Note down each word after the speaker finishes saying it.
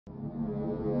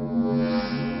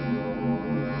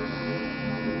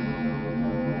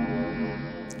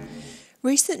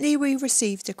Recently we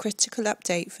received a critical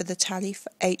update for the Tali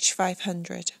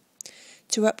H500.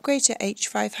 To upgrade to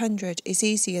H500 is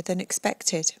easier than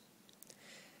expected.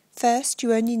 First,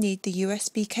 you only need the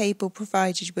USB cable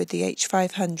provided with the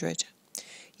H500.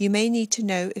 You may need to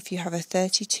know if you have a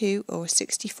 32 or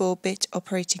 64-bit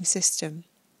operating system.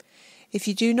 If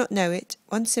you do not know it,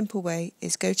 one simple way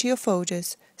is go to your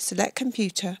folders, select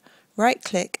Computer,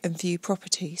 right-click and view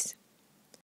Properties.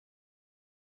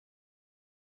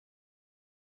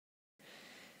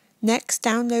 Next,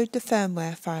 download the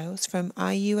firmware files from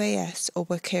iUAS or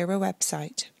Walkera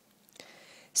website.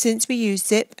 Since we use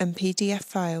zip and PDF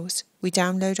files, we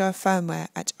download our firmware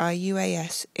at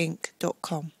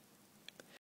iuasinc.com.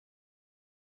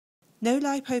 No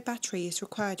LiPo battery is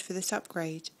required for this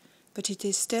upgrade, but it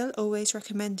is still always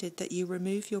recommended that you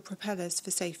remove your propellers for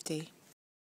safety.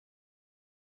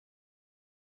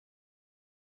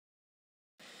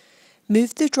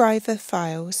 Move the driver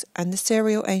files and the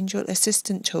Serial Angel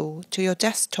Assistant tool to your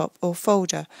desktop or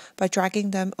folder by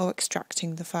dragging them or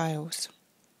extracting the files.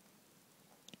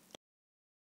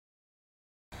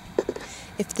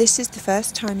 If this is the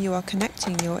first time you are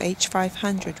connecting your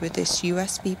H500 with this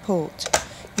USB port,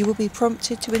 you will be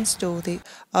prompted to install the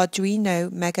Arduino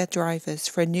Mega drivers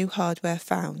for a new hardware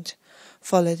found.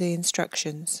 Follow the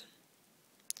instructions.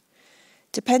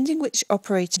 Depending which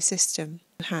operating system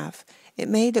you have, it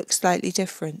may look slightly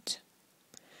different.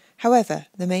 However,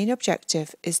 the main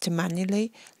objective is to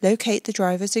manually locate the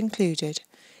drivers included,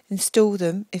 install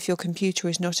them if your computer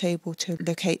is not able to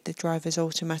locate the drivers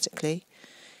automatically,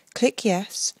 click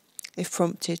Yes if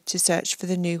prompted to search for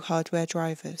the new hardware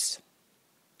drivers.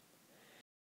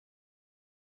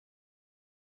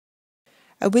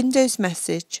 A Windows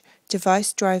message,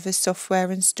 Device Drivers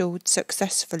Software Installed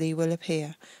Successfully, will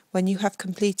appear when you have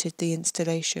completed the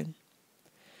installation.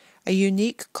 A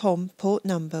unique COM port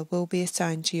number will be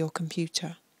assigned to your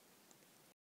computer.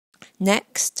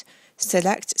 Next,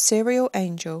 select Serial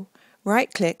Angel,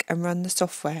 right-click and run the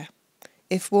software.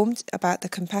 If warned about the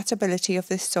compatibility of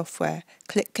this software,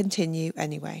 click Continue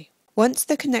anyway. Once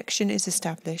the connection is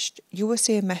established, you will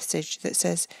see a message that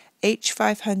says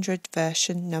H500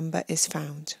 version number is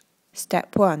found.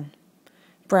 Step 1.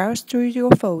 Browse through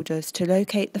your folders to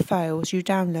locate the files you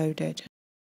downloaded.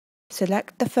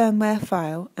 Select the firmware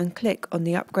file and click on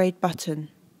the Upgrade button.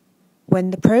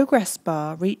 When the progress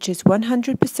bar reaches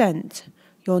 100%,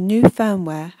 your new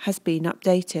firmware has been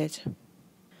updated.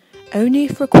 Only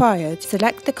if required,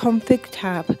 select the Config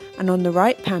tab and on the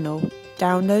right panel,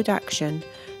 Download Action,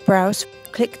 browse,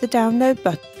 click the Download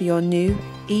button for your new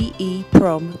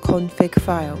EEPROM config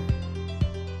file.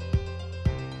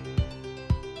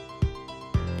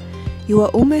 You are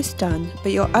almost done,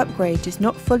 but your upgrade is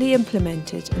not fully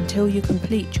implemented until you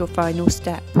complete your final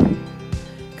step.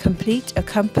 Complete a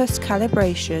compass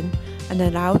calibration and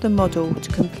allow the model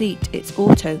to complete its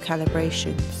auto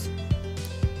calibrations.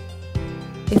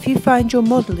 If you find your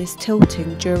model is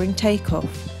tilting during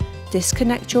takeoff,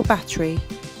 disconnect your battery,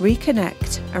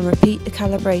 reconnect and repeat the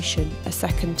calibration a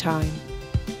second time.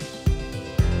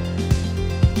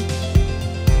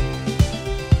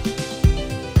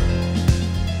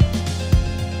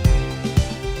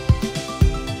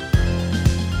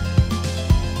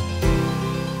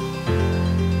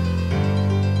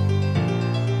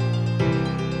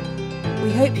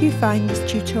 We hope you find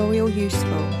this tutorial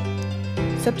useful.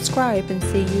 Subscribe and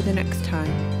see you the next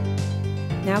time.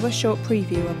 Now a short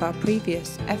preview of our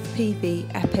previous FPV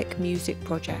Epic music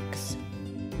projects.